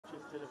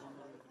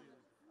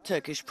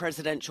Turkish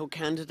presidential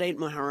candidate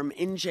Muharrem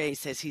Ince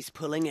says he's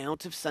pulling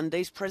out of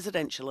Sunday's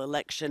presidential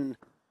election.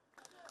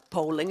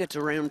 Polling at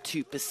around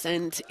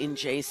 2%,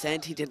 Ince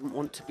said he didn't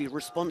want to be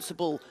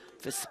responsible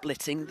for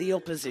splitting the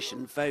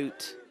opposition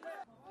vote.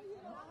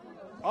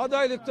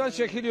 Adaylıktan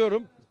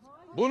çekiliyorum.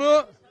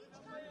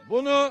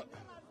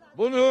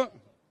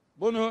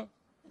 Bunu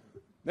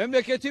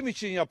memleketim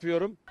için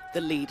yapıyorum.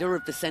 The leader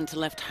of the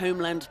centre-left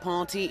Homeland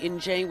Party,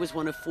 Ince, was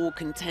one of 4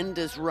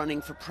 contenders running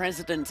for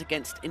president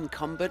against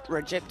incumbent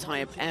Recep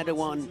Tayyip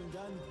Erdoğan.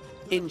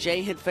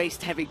 Ince had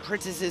faced heavy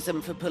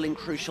criticism for pulling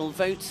crucial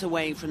votes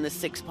away from the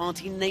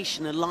 6-party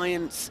Nation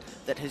Alliance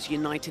that has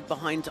united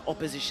behind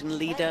opposition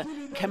leader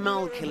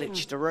Kemal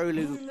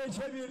Kılıçdaroğlu.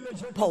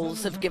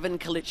 Polls have given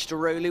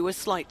Kılıçdaroğlu a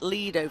slight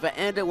lead over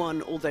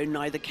Erdoğan, although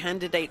neither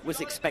candidate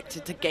was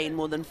expected to gain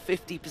more than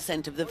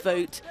 50% of the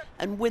vote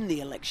and win the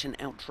election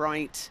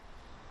outright.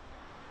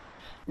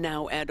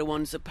 Now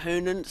Erdoğan's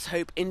opponents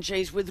hope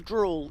Ince's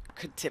withdrawal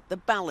could tip the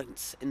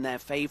balance in their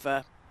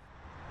favour.